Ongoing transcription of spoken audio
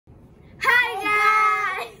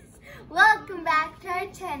welcome back to our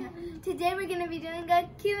channel. Today we're going to be doing a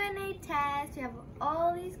Q&A test. We have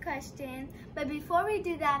all these questions, but before we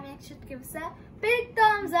do that, make sure to give us a big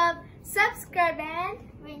thumbs up, subscribe, and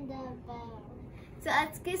ring the bell. So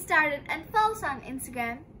let's get started and follow us on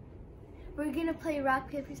Instagram. We're going to play rock,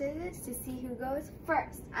 paper, scissors to see who goes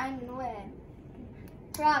first. I'm going to win.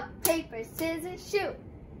 Rock, paper, scissors, shoot.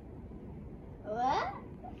 What?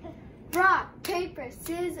 Rock, paper,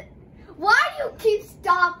 scissors. Why do you keep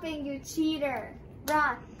stopping, you cheater?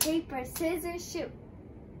 Rock, paper, scissors, shoot.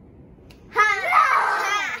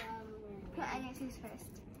 Ha! Okay, I'm gonna choose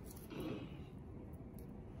first.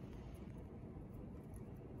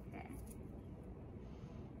 Okay.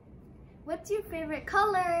 What's your favorite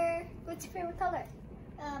color? What's your favorite color?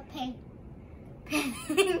 Pink.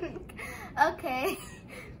 Pink. Okay.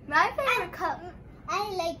 My favorite color.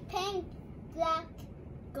 I like pink, black,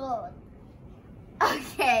 gold.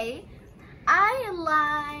 Okay.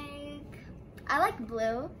 I like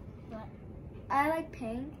blue. What? I like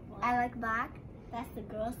pink. What? I like black. That's the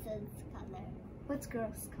girl's color. What's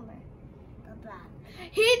girl's color? The black.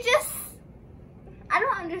 I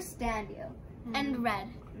don't understand you. And red.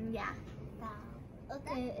 Yeah. Wow.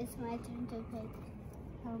 Okay, it's my turn to pick.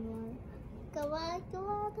 Come on. Come on, come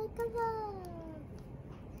on, come on.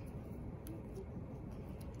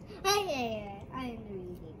 Hey, I'm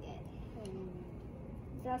reading it.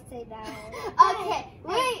 Just say that. Okay,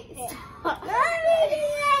 wait. Stop. I'm reading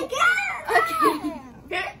it again.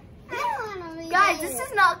 Okay. I don't want to read Guys, it. this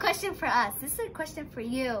is not a question for us. This is a question for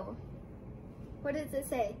you. What does it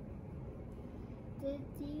say? Did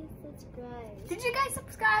you subscribe? Did you guys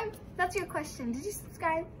subscribe? That's your question. Did you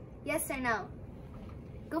subscribe? Yes or no?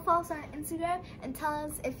 Go follow us on Instagram and tell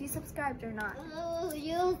us if you subscribed or not. Oh,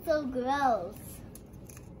 you're so gross.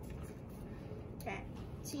 Okay.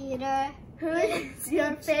 Cheater. Who is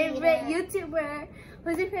your favorite YouTuber?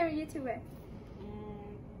 Who's your favorite YouTuber?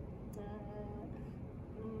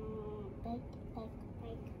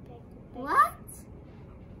 What?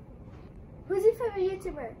 Who's your favorite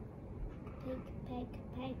YouTuber?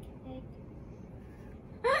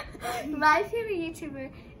 My favorite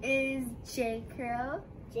YouTuber is J. Crew.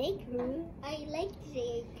 J. Crew? I like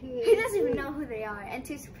J. Crew. He doesn't even know who they are. And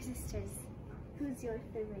two Super Sisters. Who's your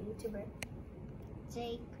favorite YouTuber?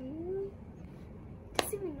 J. Crew?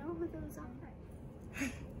 Doesn't even know who those are. I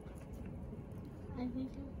really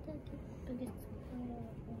don't think it's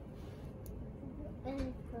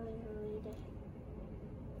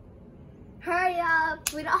Hurry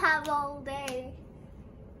up! We don't have all day.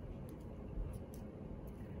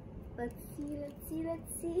 Let's see.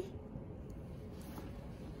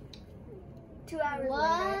 2 hours later.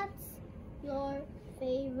 What's your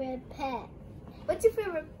favorite pet? What's your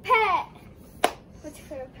favorite pet? What's your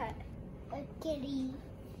favorite pet? A kitty.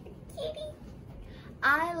 A kitty.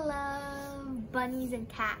 I love bunnies and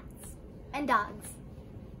cats. And dogs.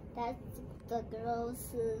 That's the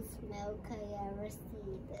grossest milk I ever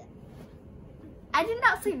seen. I did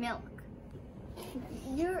not say milk.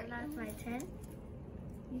 That's my turn.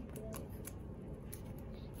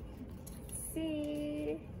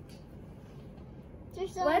 See.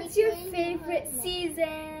 What's your favorite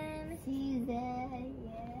season? Yeah.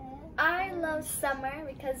 I love summer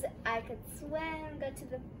because I could swim, go to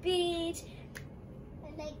the beach.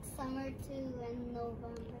 I like summer too and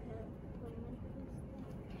November.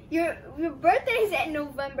 Your birthday is in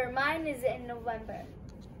November. Mine is in November.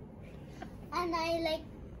 And I like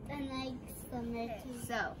summer too.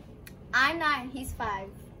 So, I'm 9, he's 5.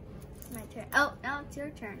 It's my turn. Oh, now it's your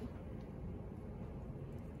turn.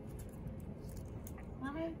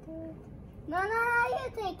 No,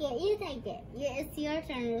 you take it. Yeah, it's your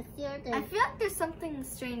turn. I feel like there's something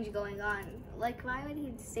strange going on. Like, why would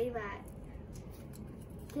he say that?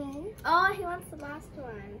 Okay. Oh, he wants the last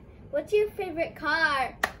one. What's your favorite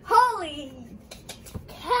car? Holy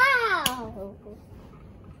cow!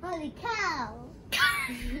 Holy cow!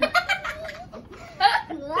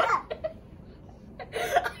 What?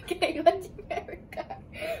 Okay, what's your favorite car?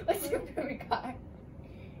 What's your favorite car?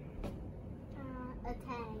 A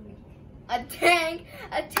tank. A tank?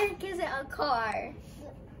 A tank isn't a car.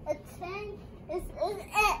 A tank is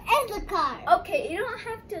a car. Okay, you don't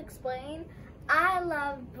have to explain. I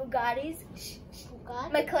love Bugattis,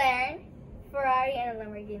 Bugatti? McLaren, Ferrari, and a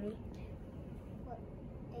Lamborghini.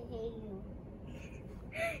 I hate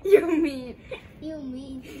you. You mean? You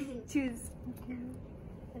mean? Choose. Okay.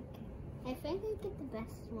 I think I get the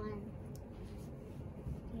best one.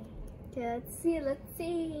 Okay, let's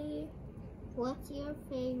see. What's your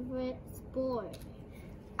favorite sport?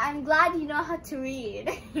 I'm glad you know how to read.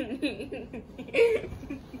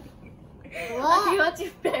 What? Okay, what's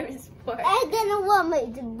your favorite sport? I didn't want my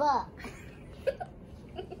book.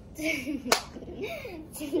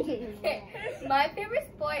 My favorite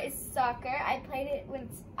sport is soccer. I played it when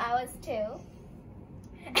I was 2.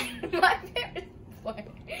 My favorite sport.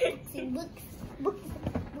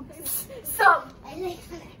 Books. So I like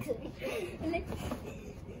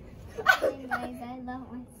guys, I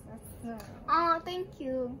love my sister. oh, thank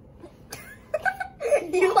you.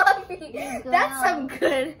 You love me. That's so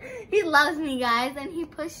good. He loves me, guys, and he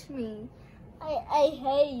pushed me. I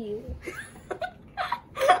hate you.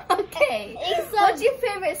 Okay. What's your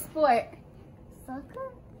favorite sport?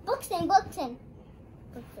 Soccer? Boxing.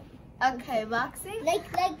 Okay, boxing.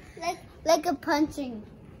 Like a punching.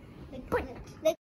 Like